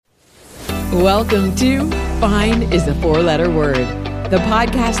Welcome to Fine is a Four-Letter Word, the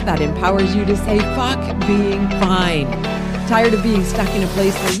podcast that empowers you to say fuck being fine. Tired of being stuck in a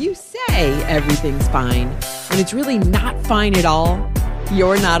place where you say everything's fine when it's really not fine at all?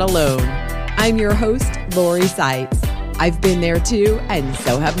 You're not alone. I'm your host, Lori Seitz. I've been there too, and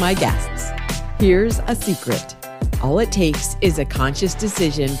so have my guests. Here's a secret. All it takes is a conscious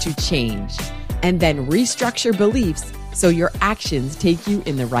decision to change and then restructure beliefs so your actions take you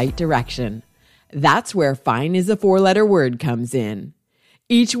in the right direction. That's where Fine is a Four-Letter Word comes in.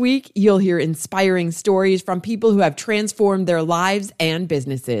 Each week, you'll hear inspiring stories from people who have transformed their lives and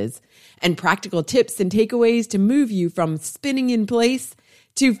businesses, and practical tips and takeaways to move you from spinning in place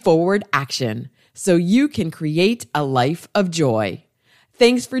to forward action so you can create a life of joy.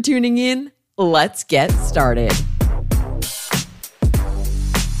 Thanks for tuning in. Let's get started.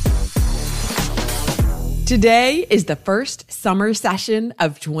 Today is the first summer session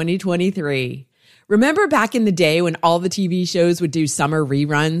of 2023. Remember back in the day when all the TV shows would do summer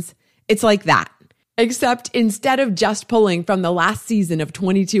reruns? It's like that. Except instead of just pulling from the last season of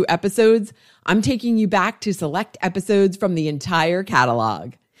 22 episodes, I'm taking you back to select episodes from the entire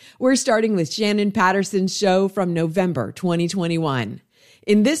catalog. We're starting with Shannon Paterson's show from November 2021.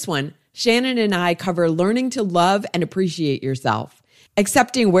 In this one, Shannon and I cover learning to love and appreciate yourself,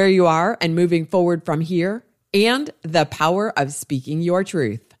 accepting where you are and moving forward from here, and the power of speaking your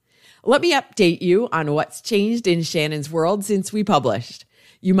truth. Let me update you on what's changed in Shannon's world since we published.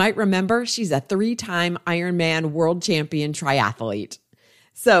 You might remember she's a 3-time Ironman world champion triathlete.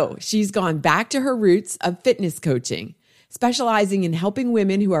 So she's gone back to her roots of fitness coaching, specializing in helping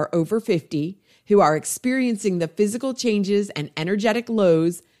women who are over 50, who are experiencing the physical changes and energetic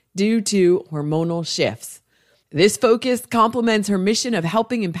lows due to hormonal shifts. This focus complements her mission of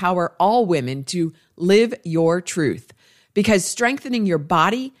helping empower all women to live your truth, because strengthening your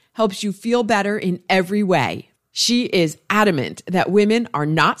body helps you feel better in every way. She is adamant that women are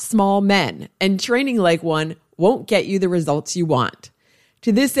not small men, and training like one won't get you the results you want.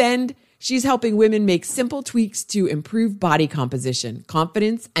 To this end, she's helping women make simple tweaks to improve body composition,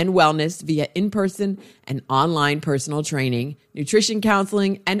 confidence, and wellness via in-person and online personal training, nutrition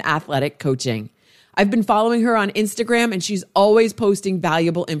counseling, and athletic coaching. I've been following her on Instagram, and she's always posting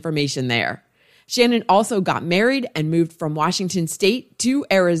valuable information there. Shannon also got married and moved from Washington State to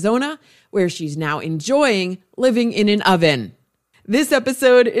Arizona, where she's now enjoying living in an oven. This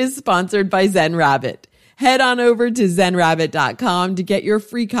episode is sponsored by Zen Rabbit. Head on over to zenrabbit.com to get your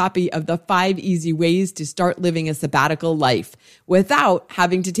free copy of the 5 easy ways to start living a sabbatical life without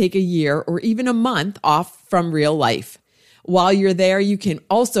having to take a year or even a month off from real life. While you're there, you can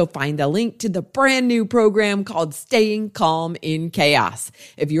also find a link to the brand new program called Staying Calm in Chaos.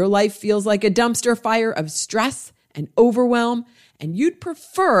 If your life feels like a dumpster fire of stress and overwhelm, and you'd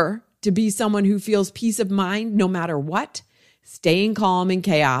prefer to be someone who feels peace of mind no matter what, Staying Calm in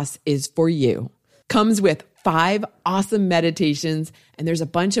Chaos is for you. Comes with 5 awesome meditations, and there's a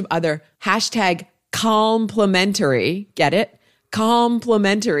bunch of other #complimentary, get it?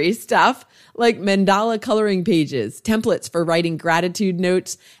 Complimentary stuff like mandala coloring pages, templates for writing gratitude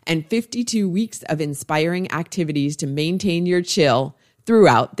notes, and 52 weeks of inspiring activities to maintain your chill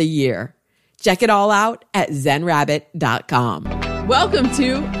throughout the year. Check it all out at zenrabbit.com. Welcome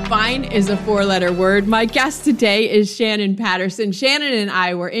to Fine is a Four-Letter Word. My guest today is Shannon Paterson. Shannon and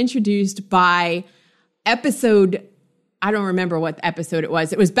I were introduced by episode, I don't remember what episode it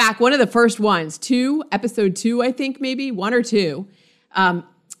was. It was back one of the first ones, episode 2, I think maybe, 1 or 2.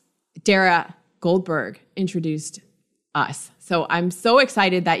 Dara Goldberg introduced us. So I'm so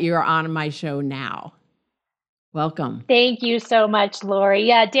excited that you're on my show now. Welcome. Thank you so much, Lori.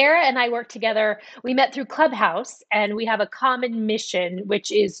 Yeah, Dara and I work together. We met through Clubhouse, and we have a common mission,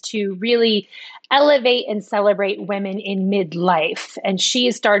 which is to really elevate and celebrate women in midlife. And she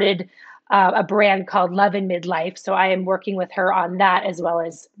started a brand called Love in Midlife. So I am working with her on that, as well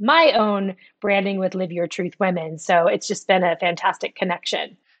as my own branding with Live Your Truth Women. So it's just been a fantastic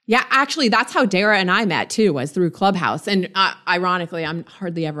connection. Yeah, actually, that's how Dara and I met too, was through Clubhouse. And ironically, I'm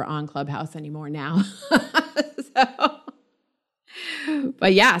hardly ever on Clubhouse anymore now.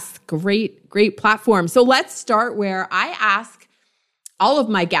 But yes, great platform. So let's start where I ask all of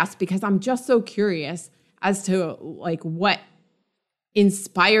my guests, because I'm just so curious as to like what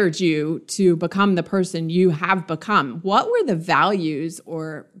inspired you to become the person you have become. What were the values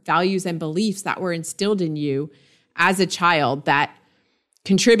and beliefs that were instilled in you as a child that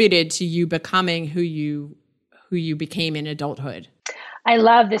contributed to you becoming who you became in adulthood? I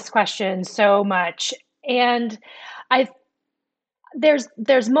love this question so much. And there's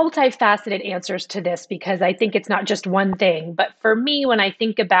multifaceted answers to this, because I think it's not just one thing. But for me, when I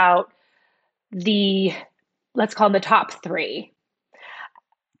think about the, let's call them the top three.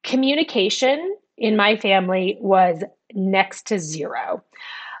 Communication in my family was next to zero.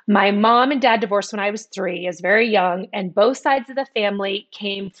 My mom and dad divorced when I was 3. I was very young, and both sides of the family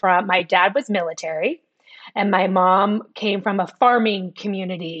came from, my dad was military, and my mom came from a farming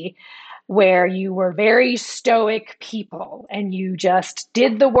community where you were very stoic people and you just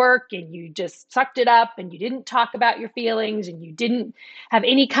did the work and you just sucked it up and you didn't talk about your feelings and you didn't have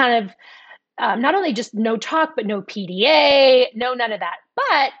any kind of, not only just no talk, but no PDA, no, none of that.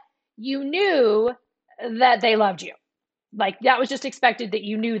 But you knew that they loved you. Like that was just expected that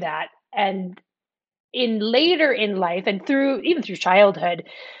you knew that. And in later in life and even through childhood,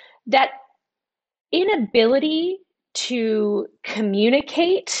 that inability to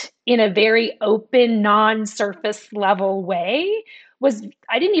communicate in a very open, non-surface level way was,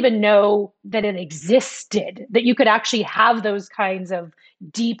 I didn't even know that it existed, that you could actually have those kinds of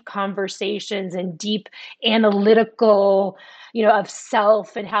deep conversations and deep analytical, of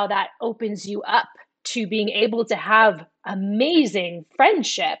self and how that opens you up to being able to have amazing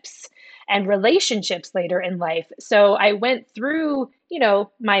friendships and relationships later in life. So I went through,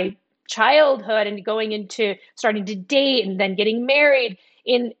 my childhood and going into starting to date and then getting married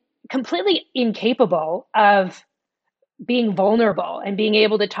in completely incapable of being vulnerable and being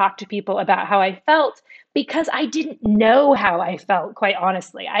able to talk to people about how I felt because I didn't know how I felt, quite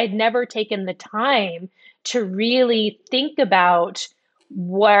honestly. I had never taken the time to really think about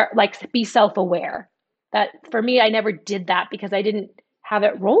be self-aware. That for me, I never did that because I didn't have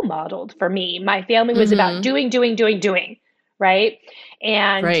it role modeled for me. My family was about doing, doing, right?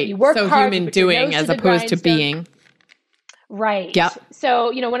 And you Right. work So hard, you human put your doing nose as to the opposed to grindstone. being. Right. Yep.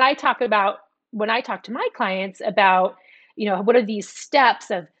 So, when I talk to my clients about, what are these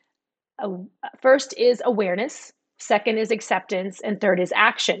steps of, first is awareness, second is acceptance, and third is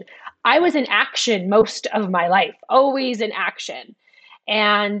action. I was in action most of my life, always in action.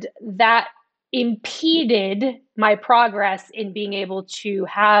 And that impeded my progress in being able to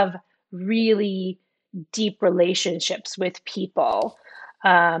have really deep relationships with people,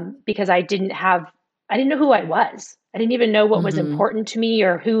 because I didn't know who I was. I didn't even know what was important to me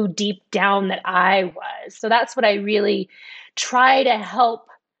or who deep down that I was. So that's what I really try to help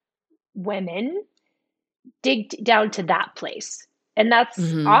women dig down to that place. And that's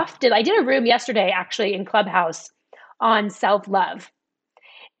often, I did a room yesterday actually in Clubhouse on self-love.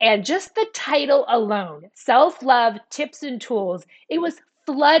 And just the title alone, self-love tips and tools, it was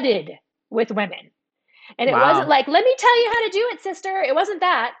flooded with women. And it wasn't Wow. like, let me tell you how to do it, sister. It wasn't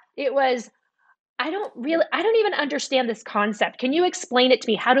that. It was, I don't even understand this concept. Can you explain it to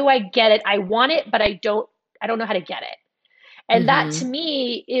me? How do I get it? I want it, but I don't know how to get it. And that to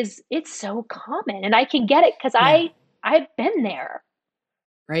me it's so common, and I can get it because Yeah. I've been there.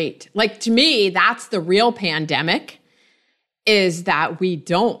 Right. Like to me, that's the real pandemic, is that we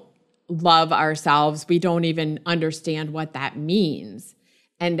don't love ourselves. We don't even understand what that means.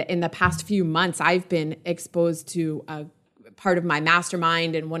 And in the past few months, I've been exposed to a part of my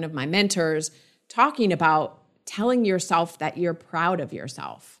mastermind and one of my mentors talking about telling yourself that you're proud of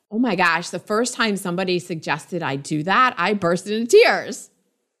yourself. Oh my gosh, the first time somebody suggested I do that, I bursted into tears.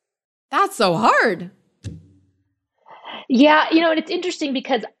 That's so hard. Yeah, and it's interesting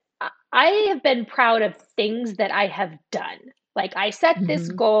because I have been proud of things that I have done. Like I set this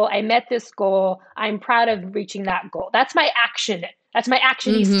goal, I met this goal, I'm proud of reaching that goal. That's my action. That's my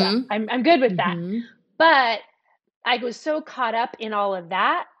actiony stuff. I'm good with that. But I was so caught up in all of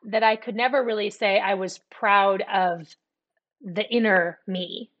that that I could never really say I was proud of the inner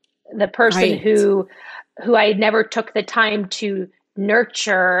me, the person Right. who I never took the time to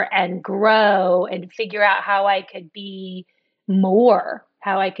nurture and grow and figure out how I could be more,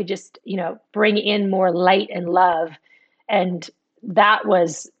 how I could just, bring in more light and love. And that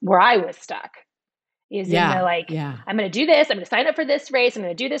was where I was stuck, is in the Yeah. I'm going to do this, I'm going to sign up for this race, I'm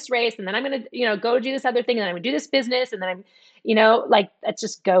going to do this race, and then I'm going to, go do this other thing, and then I'm going to do this business, and then I'm, that's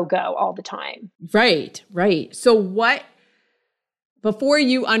just go all the time. Right. So before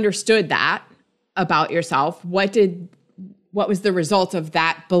you understood that about yourself, what was the result of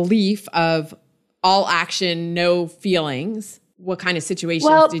that belief of all action, no feelings? What kind of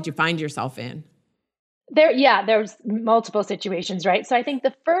situations did you find yourself in? There's multiple situations, right? So I think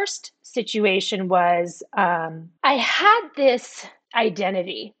the first situation was, I had this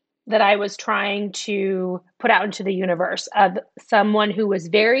identity that I was trying to put out into the universe of someone who was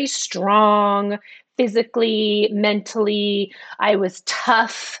very strong physically, mentally. I was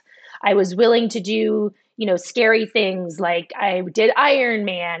tough. I was willing to do, scary things like I did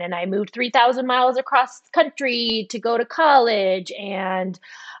Ironman and I moved 3,000 miles across country to go to college. And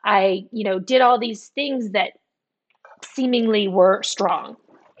I, did all these things that seemingly were strong.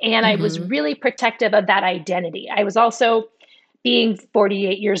 And I was Mm-hmm. really protective of that identity. I was also being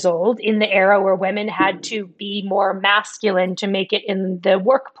 48 years old in the era where women had to be more masculine to make it in the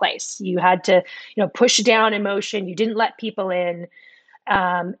workplace. You had to, push down emotion. You didn't let people in.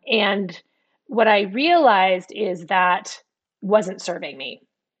 And what I realized is that wasn't serving me.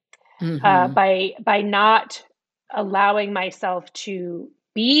 Mm-hmm. By not allowing myself to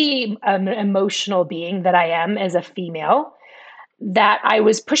be an emotional being that I am as a female, that I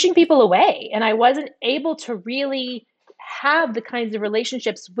was pushing people away and I wasn't able to really have the kinds of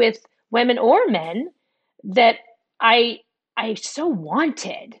relationships with women or men that I I so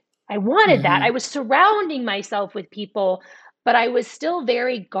wanted. I wanted that. Mm-hmm. I was surrounding myself with people, but I was still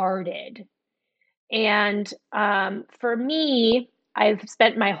very guarded. And for me, I've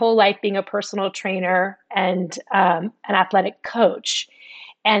spent my whole life being a personal trainer and an athletic coach.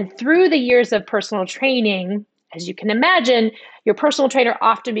 And through the years of personal training, as you can imagine, your personal trainer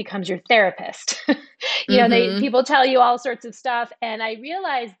often becomes your therapist. Mm-hmm. People tell you all sorts of stuff. And I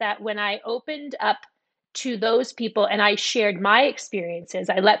realized that when I opened up to those people and I shared my experiences,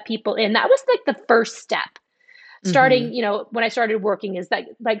 I let people in. That was like the first step. Mm-hmm. Starting, when I started working is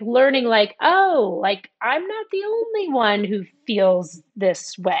like learning like, oh, like I'm not the only one who feels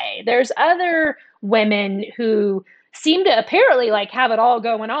this way. There's other women who seem to apparently like have it all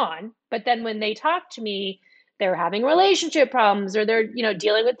going on, but then when they talk to me, they're having relationship problems or they're,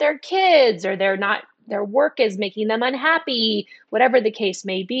 dealing with their kids or they're not their work is making them unhappy, whatever the case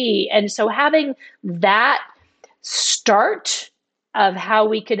may be. And so having that start of how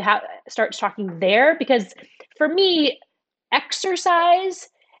we could start talking there, because for me, exercise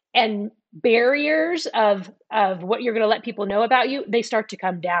and barriers of what you're going to let people know about you, they start to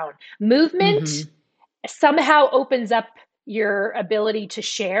come down. Mm-hmm. Movement somehow opens up your ability to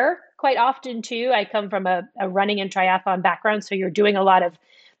share quite often too. I come from a running and triathlon background, so you're doing a lot of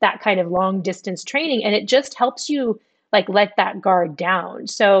that kind of long distance training, and it just helps you like let that guard down.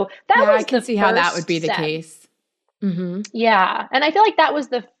 So that Yeah, I was can the see how that would first be the step. case. Mm-hmm. Yeah, and I feel like that was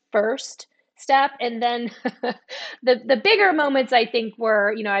the first step, and then the bigger moments I think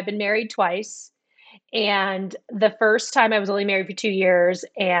were, I've been married twice, and the first time I was only married for 2 years,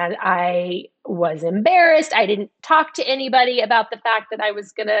 and I was embarrassed. I didn't talk to anybody about the fact that I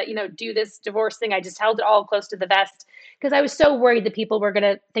was gonna, do this divorce thing. I just held it all close to the vest because I was so worried that people were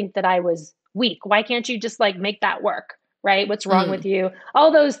gonna think that I was weak. Why can't you just like make that work? Right? What's wrong with Mm. you?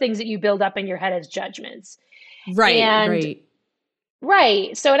 All those things that you build up in your head as judgments. Right, And right.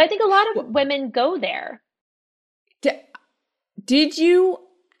 right. So, and I think a lot of Well, women go there. d- did you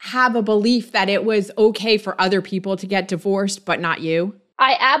have a belief that it was okay for other people to get divorced, but not you?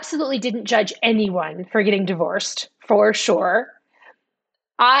 I absolutely didn't judge anyone for getting divorced, for sure.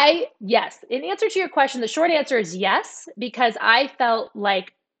 Yes, in answer to your question, the short answer is yes, because I felt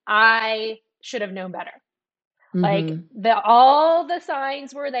like I should have known better. Like Mm-hmm. all the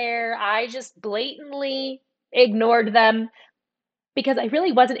signs were there. I just blatantly ignored them because I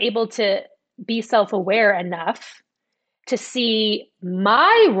really wasn't able to be self-aware enough to see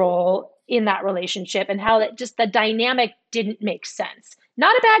my role in that relationship and how that just the dynamic didn't make sense.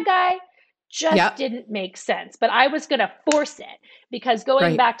 Not a bad guy, just Yep. didn't make sense. But I was going to force it because going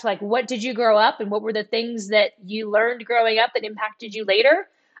Right. back to like, what did you grow up and what were the things that you learned growing up that impacted you later?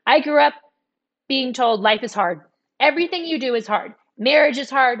 I grew up being told life is hard. Everything you do is hard. Marriage is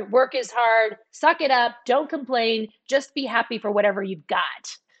hard. Work is hard. Suck it up. Don't complain. Just be happy for whatever you've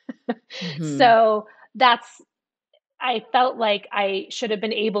got. Mm-hmm. So that's I felt like I should have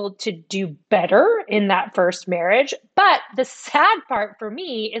been able to do better in that first marriage. But the sad part for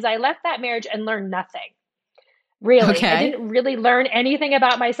me is I left that marriage and learned nothing. Really. I Okay. didn't really learn anything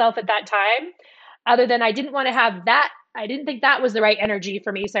about myself at that time, other than I didn't want to have that. I didn't think that was the right energy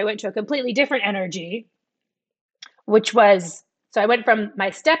for me. So I went to a completely different energy, which was so I went from my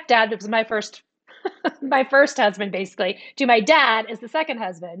stepdad, which was my first husband basically, to my dad as the second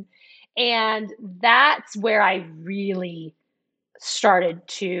husband. And that's where I really started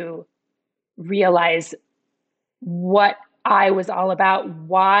to realize what I was all about,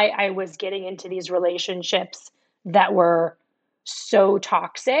 why I was getting into these relationships that were so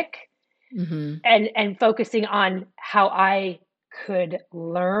toxic, Mm-hmm. and focusing on how I could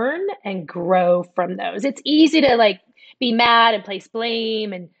learn and grow from those. It's easy to like be mad and place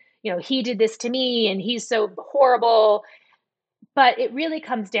blame and he did this to me and he's so horrible, but it really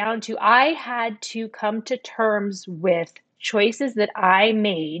comes down to I had to come to terms with choices that I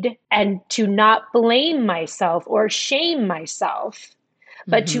made and to not blame myself or shame myself,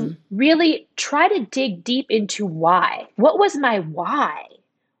 but to really try to dig deep into why. What was my why?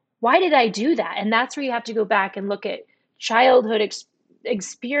 Why did I do that? And that's where you have to go back and look at childhood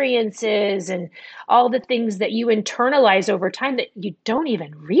experiences and all the things that you internalize over time that you don't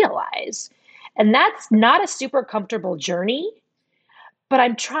even realize. And that's not a super comfortable journey, but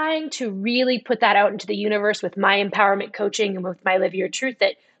I'm trying to really put that out into the universe with my empowerment coaching and with my Live Your Truth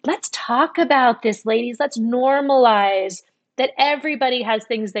that let's talk about this, ladies. Let's normalize that everybody has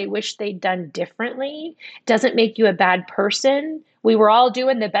things they wish they'd done differently. Doesn't make you a bad person. We were all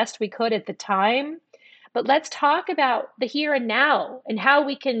doing the best we could at the time. But let's talk about the here and now and how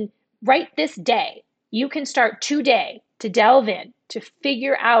we can, right this day, you can start today to delve in, to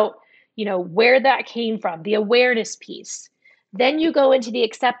figure out, where that came from, the awareness piece. Then you go into the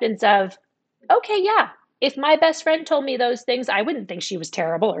acceptance of, okay, yeah, if my best friend told me those things, I wouldn't think she was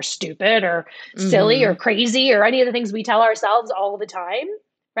terrible or stupid or silly or crazy or any of the things we tell ourselves all the time,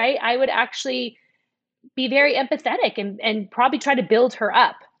 right? I would actually be very empathetic and probably try to build her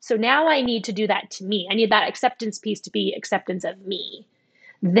up. So now I need to do that to me. I need that acceptance piece to be acceptance of me.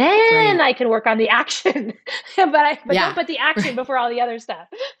 Then I can work on the action, but don't put the action before all the other stuff.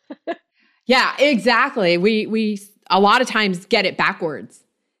 Yeah, exactly. We a lot of times get it backwards.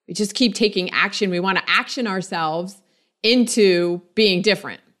 We just keep taking action. We want to action ourselves into being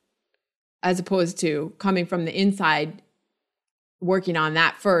different as opposed to coming from the inside, working on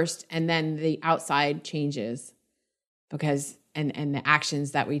that first, and then the outside changes because and the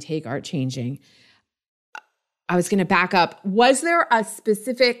actions that we take are changing. I was going to back up. What was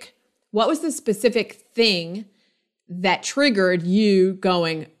the specific thing that triggered you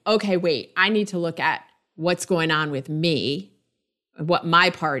going, okay, wait, I need to look at what's going on with me, what my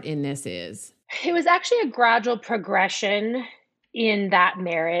part in this is? It was actually a gradual progression in that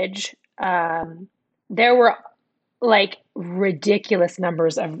marriage. There were like ridiculous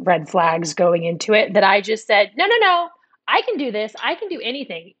numbers of red flags going into it that I just said, no, I can do this. I can do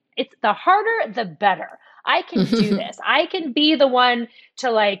anything. It's the harder, the better. I can do this. I can be the one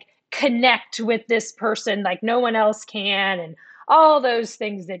to like connect with this person like no one else can, and all those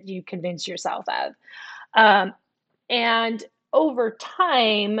things that you convince yourself of. And over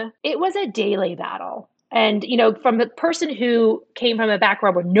time, it was a daily battle. And, from the person who came from a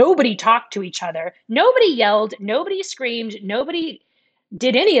background where nobody talked to each other, nobody yelled, nobody screamed, nobody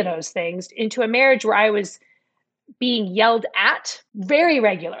did any of those things, into a marriage where I was being yelled at very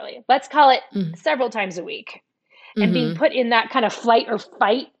regularly. Let's call it several times a week. And being put in that kind of flight or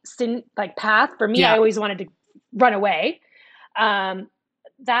fight path. For me, I always wanted to run away.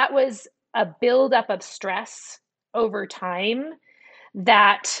 That was a buildup of stress over time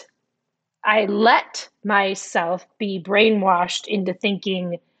that I let myself be brainwashed into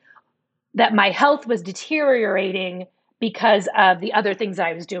thinking that my health was deteriorating because of the other things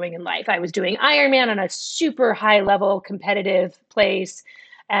I was doing in life. I was doing Ironman on a super high level competitive place.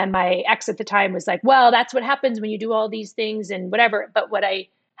 And my ex at the time was like, well, that's what happens when you do all these things and whatever. But what I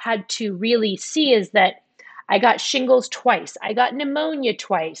had to really see is that I got shingles twice. I got pneumonia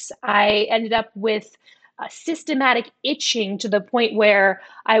twice. I ended up with systematic itching to the point where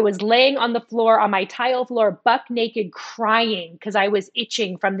I was laying on the floor, on my tile floor, buck naked, crying because I was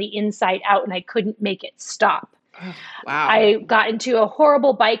itching from the inside out and I couldn't make it stop. Oh, wow. I got into a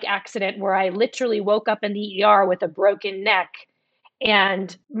horrible bike accident where I literally woke up in the ER with a broken neck.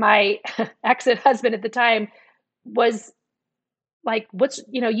 And my ex-husband at the time was like,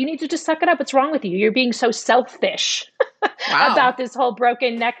 you need to just suck it up. What's wrong with you? You're being so selfish about this whole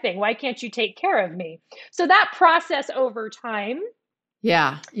broken neck thing. Why can't you take care of me? So that process over time.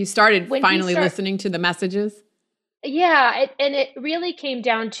 Yeah. You started finally listening to the messages. Yeah. And it really came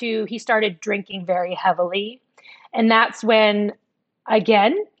down to, he started drinking very heavily. And that's when,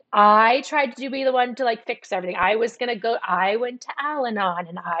 again, I tried to be the one to like fix everything. I went to Al-Anon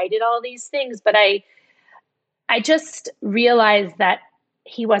and I did all these things, but I just realized that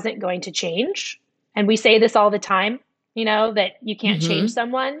he wasn't going to change. And we say this all the time, that you can't change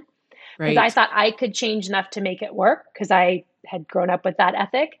someone. Because I thought I could change enough to make it work because I had grown up with that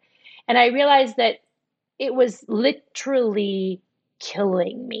ethic. And I realized that it was literally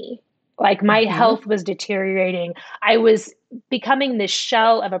killing me. Like my health was deteriorating. I was becoming this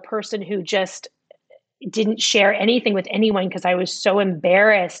shell of a person who just didn't share anything with anyone because I was so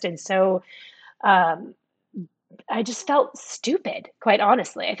embarrassed. And so I just felt stupid, quite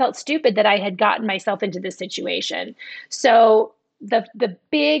honestly. I felt stupid that I had gotten myself into this situation. So the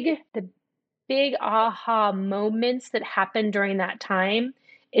big aha moments that happened during that time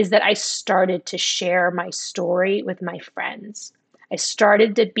is that I started to share my story with my friends. I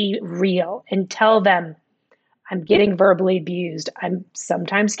started to be real and tell them I'm getting verbally abused. I'm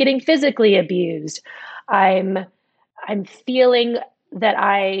sometimes getting physically abused. I'm I'm feeling that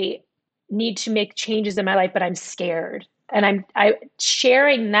I need to make changes in my life, but I'm scared. And I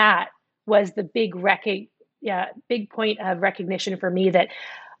sharing that was the big point of recognition for me that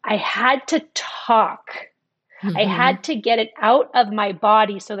I had to talk. I Mm-hmm. had to get it out of my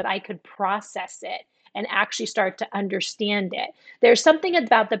body so that I could process it and actually start to understand it. There's something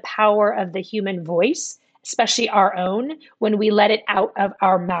about the power of the human voice, especially our own, when we let it out of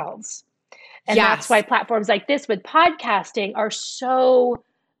our mouths. And that's why Yes. platforms like this with podcasting are so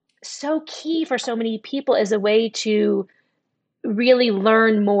key for so many people as a way to really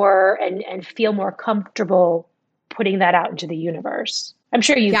learn more and feel more comfortable putting that out into the universe. I'm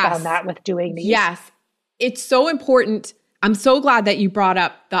sure you found Yes. that with doing these. Yes. It's so important. I'm so glad that you brought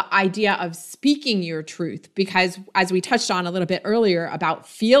up the idea of speaking your truth, because as we touched on a little bit earlier about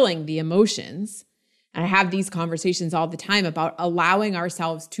feeling the emotions, and I have these conversations all the time about allowing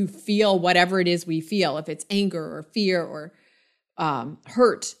ourselves to feel whatever it is we feel, if it's anger or fear or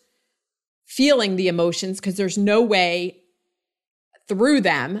hurt, feeling the emotions, because there's no way through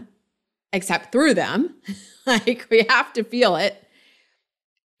them except through them. Like, we have to feel it.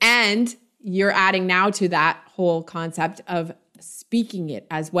 And you're adding now to that whole concept of speaking it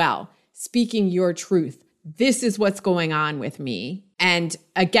as well, speaking your truth. This is what's going on with me. And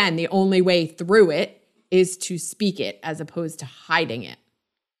again, the only way through it is to speak it as opposed to hiding it.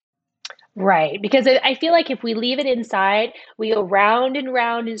 Right. Because I feel like if we leave it inside, we go round and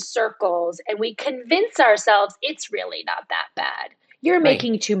round in circles and we convince ourselves it's really not that bad. You're Right.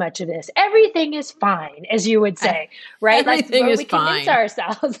 making too much of this. Everything is fine, as you would say, right? That's Everything where is we convince fine.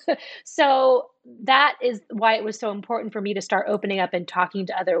 ourselves. So that is why it was so important for me to start opening up and talking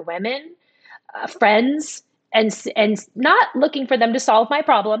to other women, friends, and not looking for them to solve my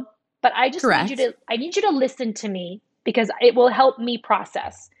problem, but Correct. I need you to listen to me because it will help me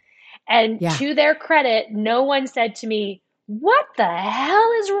process. And Yeah. to their credit, no one said to me, "What the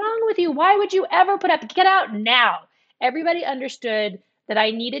hell is wrong with you? Why would you ever put up? Get out now." Everybody understood that I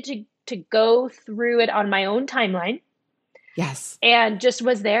needed to go through it on my own timeline Yes. and just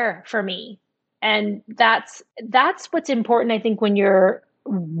was there for me. And that's what's important, I think, when you're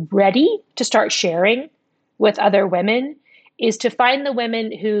ready to start sharing with other women, is to find the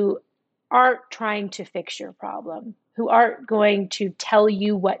women who aren't trying to fix your problem, who aren't going to tell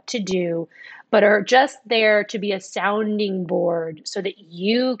you what to do, but are just there to be a sounding board so that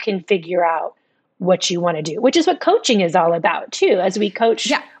you can figure out what you want to do, which is what coaching is all about too. As we coach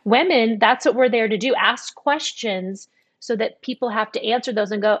Yeah. women, that's what we're there to do. Ask questions so that people have to answer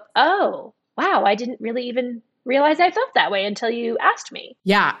those and go, "Oh, wow, I didn't really even realize I felt that way until you asked me."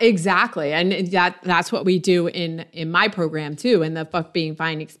 Yeah, exactly. And that's what we do in my program too, in the Fuck Being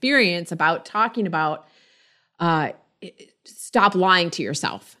Fine experience, about talking about uh, stop lying to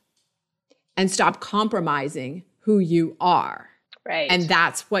yourself and stop compromising who you are. And Right.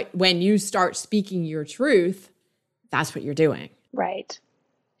 that's what, when you start speaking your truth, that's what you're doing. Right.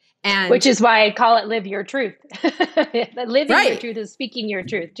 Which And is why I call it live your truth. Living your right. truth is speaking your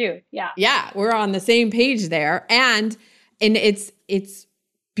truth too. Yeah. Yeah, we're on the same page there. And it's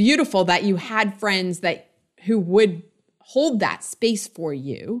beautiful that you had friends that who would hold that space for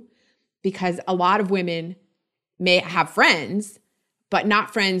you, because a lot of women may have friends, but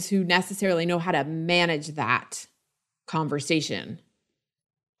not friends who necessarily know how to manage that conversation.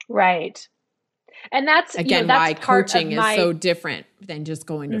 Right. And that's, Again, that's why part of coaching is my, so different than just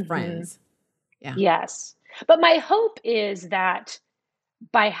going to Mhm. friends. Yeah. Yes. But my hope is that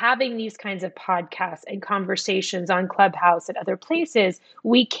by having these kinds of podcasts and conversations on Clubhouse and other places,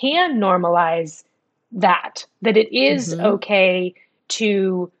 we can normalize that it is Mm-hmm. okay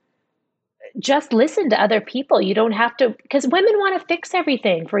to just listen to other people. You don't have to, because women want to fix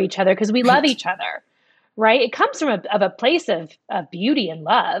everything for each other because we love Right. each other, right? It comes from a place of beauty and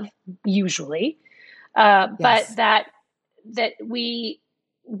love, usually. But Yes. that we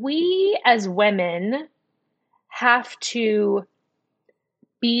as women have to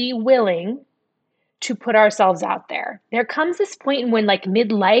be willing to put ourselves out there. There comes this point in when, like,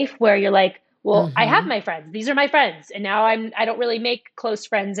 midlife, where you're like, well, I have Mm-hmm. my friends. These are my friends. And now I don't really make close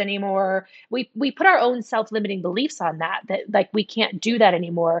friends anymore. We put our own self-limiting beliefs on that like we can't do that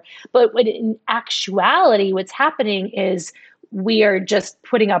anymore. But when in actuality, what's happening is we are just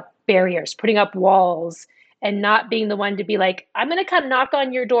putting up barriers, putting up walls, and not being the one to be like, I'm going to come knock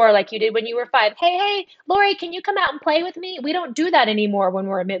on your door like you did when you were 5. Hey, Lori, can you come out and play with me? We don't do that anymore when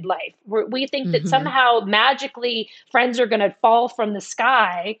we're midlife. We think that Mm-hmm. somehow magically friends are going to fall from the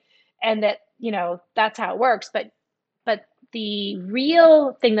sky and that, that's how it works. But the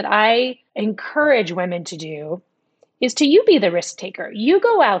real thing that I encourage women to do is to you be the risk taker. You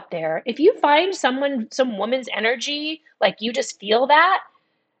go out there. If you find some woman's energy, like you just feel that,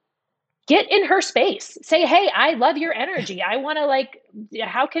 get in her space. Say, hey, I love your energy. I want to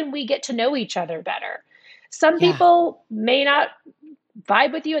how can we get to know each other better? Some Yeah. people may not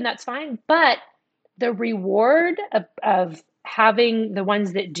vibe with you, and that's fine. But the reward of having the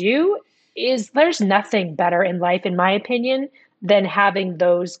ones that do is there's nothing better in life, in my opinion, than having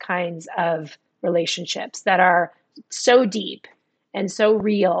those kinds of relationships that are so deep and so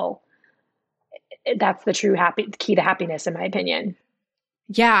real. That's the true key to happiness, in my opinion.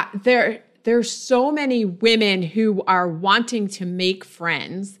 Yeah, there's so many women who are wanting to make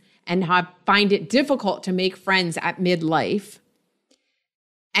friends and find it difficult to make friends at midlife.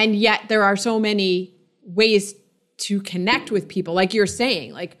 And yet there are so many ways to connect with people. Like you're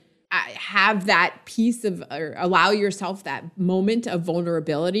saying, like have that piece of, or allow yourself that moment of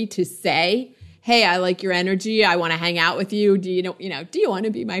vulnerability to say, hey, I like your energy. I want to hang out with you. Do you want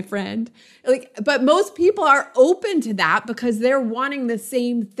to be my friend? But most people are open to that because they're wanting the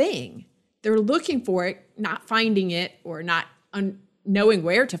same thing. They're looking for it, not finding it, or not knowing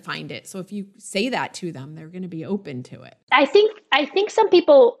where to find it. So if you say that to them, they're going to be open to it. I think some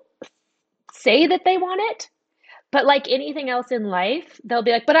people say that they want it, but like anything else in life, they'll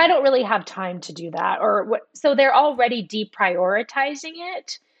be like, but I don't really have time to do that. Or what? So they're already deprioritizing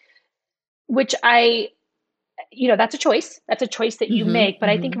it, which that's a choice. That's a choice that you Mm-hmm, make. But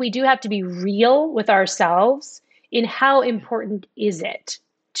I think mm-hmm. we do have to be real with ourselves in how important is it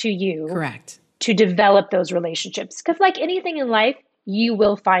to you Correct. to develop those relationships. Because like anything in life, you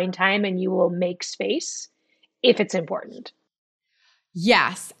will find time and you will make space if it's important.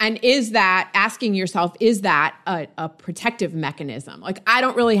 Yes. And asking yourself, is that a protective mechanism? Like, I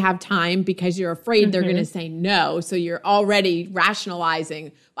don't really have time because you're afraid they're going to say no. So you're already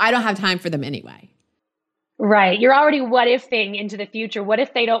rationalizing, I don't have time for them anyway. Right. You're already what ifing into the future. What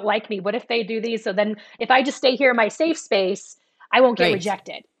if they don't like me? What if they do these? So then if I just stay here in my safe space, I won't get Right.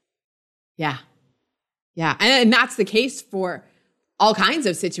 rejected. Yeah. Yeah. And that's the case for all kinds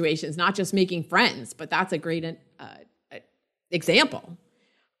of situations, not just making friends, but that's a great example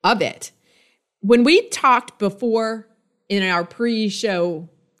of it. When we talked before in our pre-show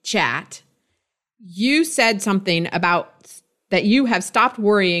chat, you said something about that you have stopped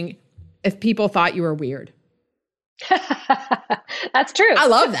worrying if people thought you were weird. That's true. I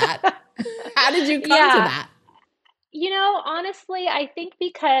love that. How did you come to that? Honestly, I think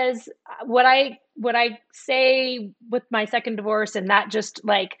because what I say with my second divorce, and that just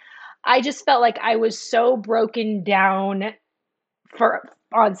like, I just felt like I was so broken down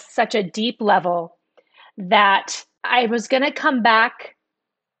on such a deep level that I was going to come back.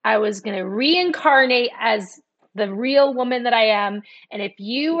 I was going to reincarnate as the real woman that I am. And if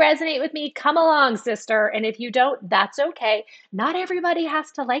you resonate with me, come along, sister. And if you don't, that's okay. Not everybody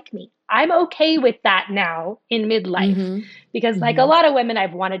has to like me. I'm okay with that now in midlife because like a lot of women,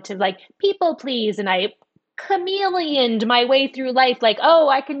 I've wanted to like people please. And I chameleoned my way through life. Like, oh,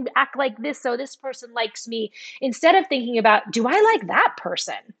 I can act like this. So this person likes me, instead of thinking about, do I like that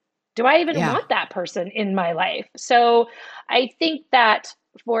person? Do I even want that person in my life? So I think that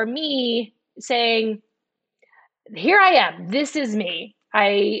for me, saying, here I am, this is me.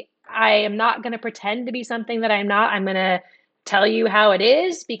 I am not going to pretend to be something that I'm not. I'm going to tell you how it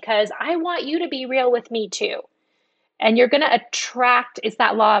is because I want you to be real with me too. And you're going to attract, it's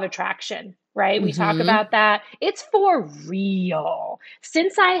that law of attraction, right? We talk about that. It's for real.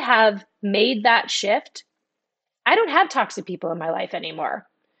 Since I have made that shift, I don't have toxic people in my life anymore.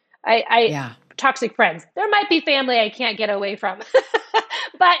 Toxic friends. There might be family I can't get away from,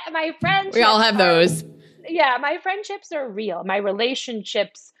 but my friendships. We all have those. Yeah, my friendships are real. My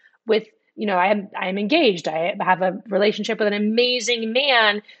relationships with, I'm engaged. I have a relationship with an amazing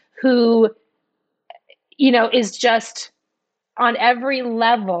man who, is just on every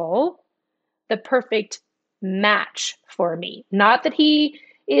level the perfect match for me. Not that he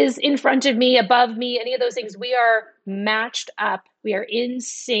is in front of me, above me, any of those things. We are matched up. We are in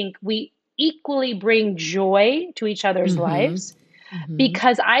sync. We equally bring joy to each other's lives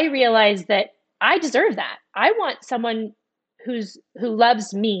because I realize that I deserve that. I want someone who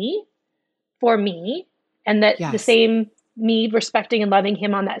loves me for me, and that the same me respecting and loving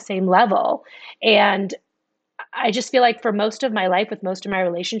him on that same level. And I just feel like for most of my life, with most of my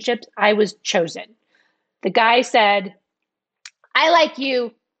relationships, I was chosen. The guy said, I like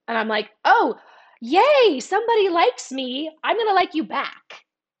you. And I'm like, oh, yay, somebody likes me. I'm going to like you back.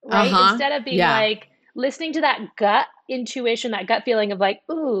 Right. Uh-huh. Instead of being Yeah. like listening to that gut intuition, that gut feeling of like,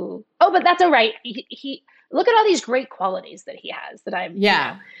 ooh, oh, but that's all right. He look at all these great qualities that he has that I'm,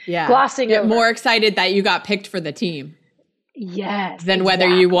 Yeah. Yeah. glossing Get over. more excited that you got picked for the team Yes. than whether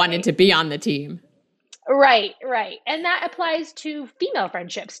you wanted to be on the team. Right, right. And that applies to female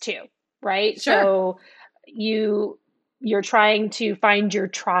friendships too, right? Sure. So you're trying to find your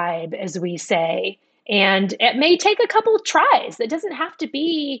tribe, as we say, and it may take a couple of tries. It doesn't have to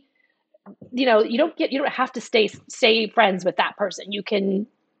be, you don't have to stay friends with that person. You can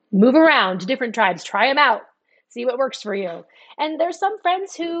move around to different tribes, try them out, see what works for you. And there's some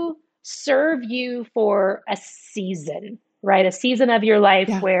friends who serve you for a season, right? A season of your life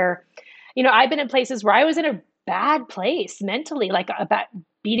Yeah. where, I've been in places where I was in a bad place mentally, like about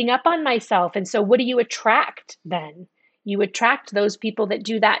beating up on myself. And so what do you attract then? You attract those people that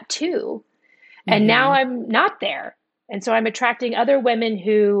do that too. And now I'm not there. And so I'm attracting other women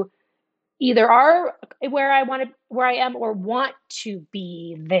who either are where I am or want to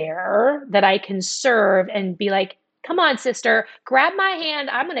be there, that I can serve and be like, come on, sister, grab my hand.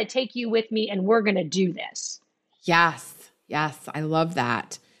 I'm going to take you with me and we're going to do this. Yes. Yes. I love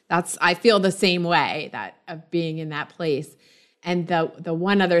that. I feel the same way, that of being in that place. And the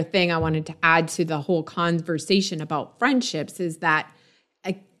one other thing I wanted to add to the whole conversation about friendships is that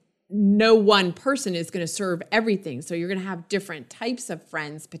no one person is going to serve everything. So you're going to have different types of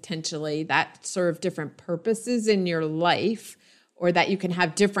friends potentially that serve different purposes in your life, or that you can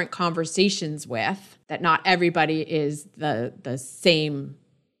have different conversations with, that not everybody is the same,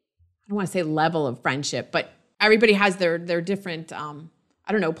 I don't want to say level of friendship, but everybody has their different,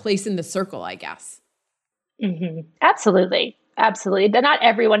 place in the circle, I guess. Mm-hmm. Absolutely. Absolutely. Not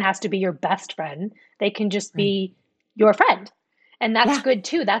everyone has to be your best friend. They can just be your friend. And that's good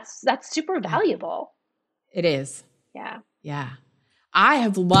too. That's super valuable. It is. Yeah. Yeah. I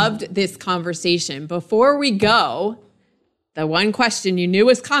have loved this conversation. Before we go, the one question you knew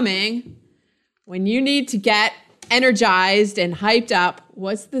was coming: when you need to get energized and hyped up,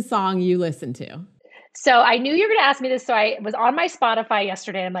 what's the song you listen to? So I knew you were going to ask me this. So I was on my Spotify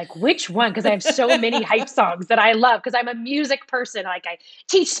yesterday. I'm like, which one? Because I have so many hype songs that I love, because I'm a music person. Like, I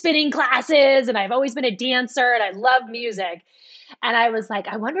teach spinning classes and I've always been a dancer and I love music. And I was like,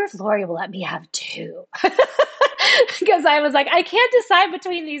 I wonder if Lori will let me have two. Because I was like, I can't decide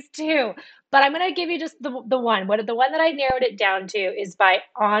between these two. But I'm going to give you just the one. The one that I narrowed it down to is by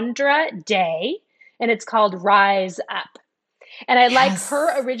Andra Day, and it's called Rise Up. And I like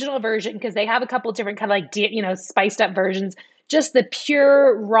her original version because they have a couple different kind of like, spiced up versions. Just the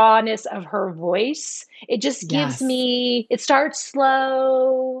pure rawness of her voice. It just gives me, it starts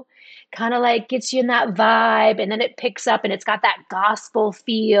slow, kind of like gets you in that vibe, and then it picks up and it's got that gospel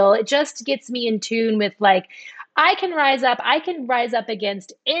feel. It just gets me in tune with like, I can rise up. I can rise up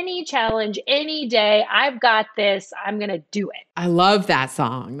against any challenge any day. I've got this. I'm going to do it. I love that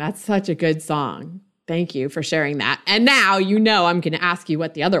song. That's such a good song. Thank you for sharing that. And now I'm going to ask you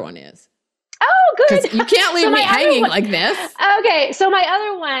what the other one is. Oh, good. Because you can't leave me hanging like this. Okay, so my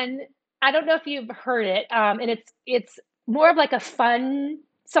other one, I don't know if you've heard it, and it's more of like a fun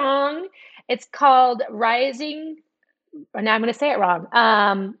song. It's called Rising. Now I'm going to say it wrong.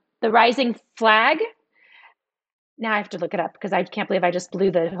 The Rising Flag. Now I have to look it up because I can't believe I just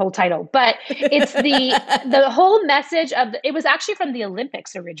blew the whole title. But it's the whole message of it was actually from the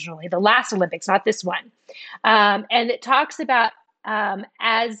Olympics originally, the last Olympics, not this one. And it talks about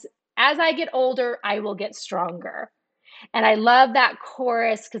as I get older, I will get stronger. And I love that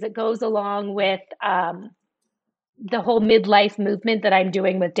chorus because it goes along with the whole midlife movement that I'm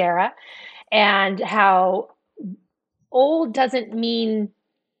doing with Dara, and how old doesn't mean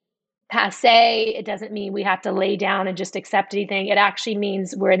passe. It doesn't mean we have to lay down and just accept anything. It actually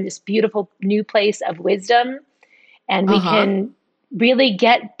means we're in this beautiful new place of wisdom, and we can really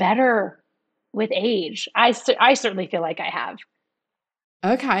get better with age. I certainly feel like I have.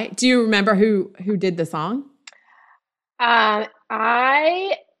 Okay. Do you remember who did the song? I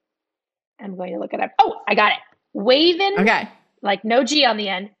am going to look it up. Oh, I got it. Wavin'. Okay. Like no G on the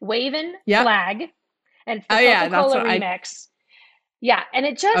end. Wavin' Flag. And it's the Coca-Cola remix. Yeah. And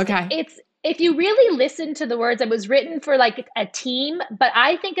it just, it's, if you really listen to the words, it was written for like a team, but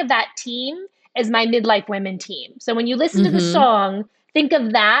I think of that team as my midlife women team. So when you listen to the song, think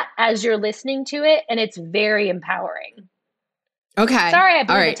of that as you're listening to it, and it's very empowering. Okay. Sorry, I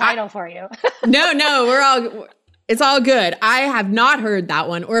blew the title for you. No, it's all good. I have not heard that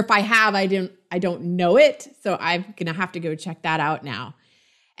one, or if I have, I don't know it. So I'm going to have to go check that out now.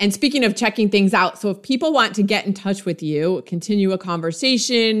 And speaking of checking things out, so if people want to get in touch with you, continue a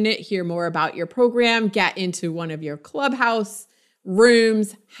conversation, hear more about your program, get into one of your clubhouse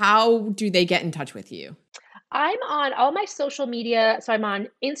rooms, how do they get in touch with you? I'm on all my social media. So I'm on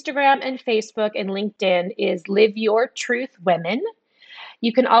Instagram and Facebook, and LinkedIn is Live Your Truth Women.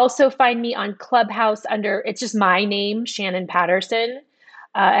 You can also find me on Clubhouse it's just my name, Shannon Paterson.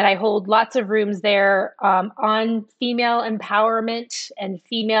 And I hold lots of rooms there on female empowerment and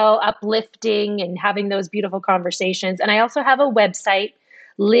female uplifting and having those beautiful conversations. And I also have a website,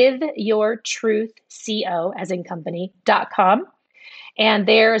 liveyourtruthco, as in company.com. And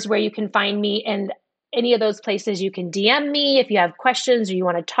there's where you can find me. And any of those places, you can DM me if you have questions or you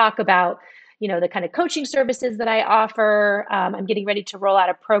want to talk about, the kind of coaching services that I offer. I'm getting ready to roll out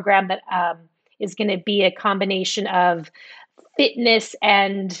a program that is going to be a combination of fitness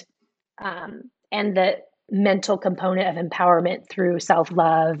and the mental component of empowerment through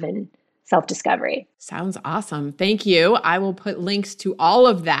self-love and self-discovery. Sounds awesome. Thank you. I will put links to all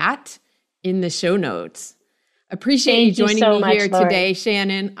of that in the show notes. Appreciate you joining me here today,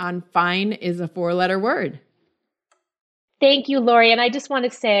 Shannon, on Fine is a 4-letter word. Thank you, Lori. And I just want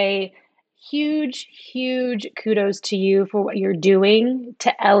to say huge, huge kudos to you for what you're doing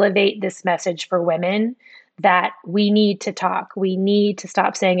to elevate this message for women that we need to talk. We need to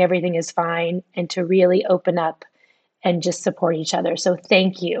stop saying everything is fine and to really open up and just support each other. So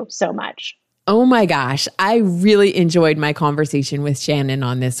thank you so much. Oh my gosh, I really enjoyed my conversation with Shannon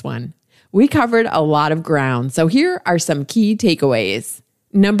on this one. We covered a lot of ground, so here are some key takeaways.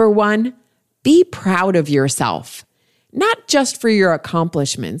 Number 1, be proud of yourself. Not just for your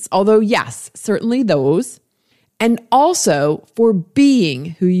accomplishments, although yes, certainly those, and also for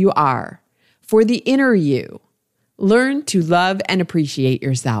being who you are, for the inner you. Learn to love and appreciate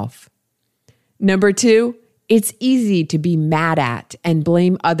yourself. Number 2, it's easy to be mad at and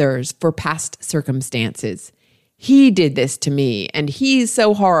blame others for past circumstances. He did this to me, and he's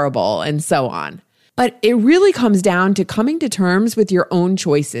so horrible, and so on. But it really comes down to coming to terms with your own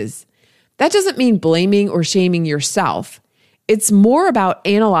choices. That doesn't mean blaming or shaming yourself. It's more about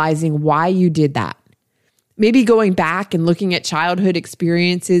analyzing why you did that. Maybe going back and looking at childhood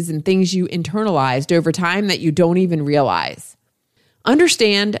experiences and things you internalized over time that you don't even realize.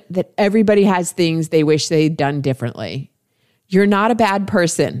 Understand that everybody has things they wish they'd done differently. You're not a bad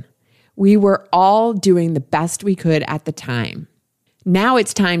person. We were all doing the best we could at the time. Now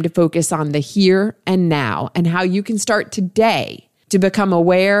it's time to focus on the here and now and how you can start today to become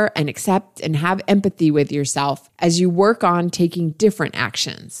aware and accept and have empathy with yourself as you work on taking different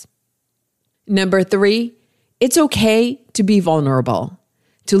actions. Number 3, it's okay to be vulnerable,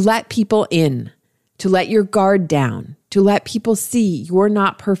 to let people in, to let your guard down, to let people see you're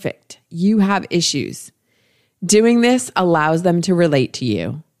not perfect, you have issues. Doing this allows them to relate to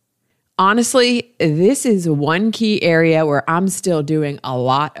you. Honestly, this is one key area where I'm still doing a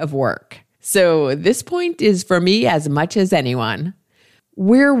lot of work. So this point is for me as much as anyone.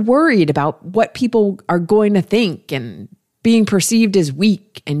 We're worried about what people are going to think and being perceived as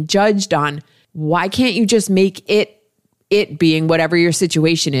weak and judged on. Why can't you just make it being whatever your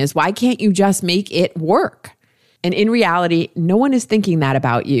situation is? Why can't you just make it work? And in reality, no one is thinking that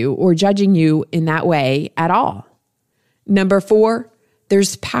about you or judging you in that way at all. Number 4,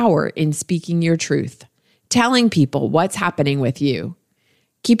 there's power in speaking your truth, telling people what's happening with you.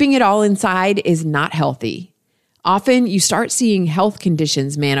 Keeping it all inside is not healthy. Often you start seeing health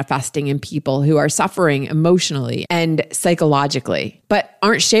conditions manifesting in people who are suffering emotionally and psychologically, but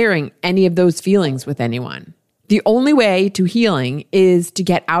aren't sharing any of those feelings with anyone. The only way to healing is to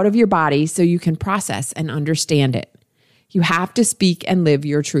get out of your body so you can process and understand it. You have to speak and live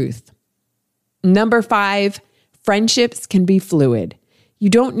your truth. Number 5, friendships can be fluid. You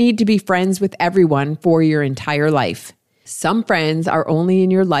don't need to be friends with everyone for your entire life. Some friends are only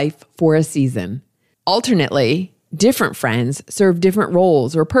in your life for a season. Alternately, different friends serve different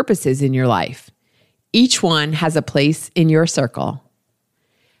roles or purposes in your life. Each one has a place in your circle.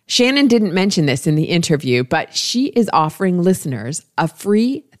 Shannon didn't mention this in the interview, but she is offering listeners a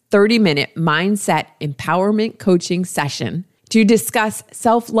free 30-minute mindset empowerment coaching session to discuss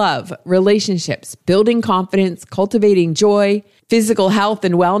self-love, relationships, building confidence, cultivating joy, physical health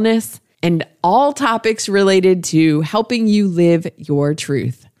and wellness, and all topics related to helping you live your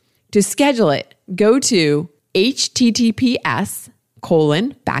truth. To schedule it, go to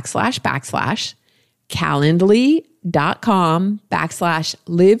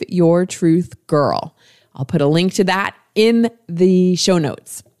https://calendly.com/liveyourtruthgirl. I'll put a link to that in the show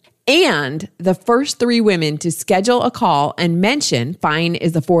notes. And the first 3 women to schedule a call and mention Fine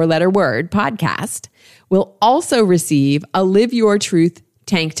is a 4-letter word podcast will also receive a Live Your Truth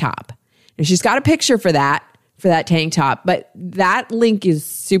tank top. And she's got a picture for that tank top, but that link is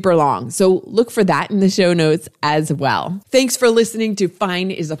super long. So look for that in the show notes as well. Thanks for listening to Fine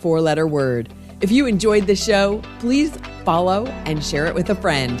is a 4-letter word. If you enjoyed the show, please follow and share it with a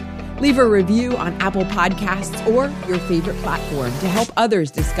friend. Leave a review on Apple Podcasts or your favorite platform to help others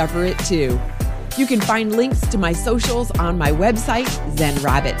discover it too. You can find links to my socials on my website,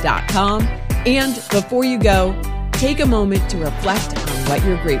 zenrabbit.com. And before you go, take a moment to reflect on what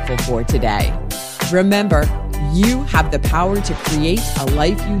you're grateful for today. Remember, you have the power to create a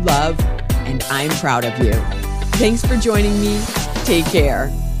life you love, and I'm proud of you. Thanks for joining me. Take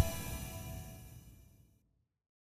care.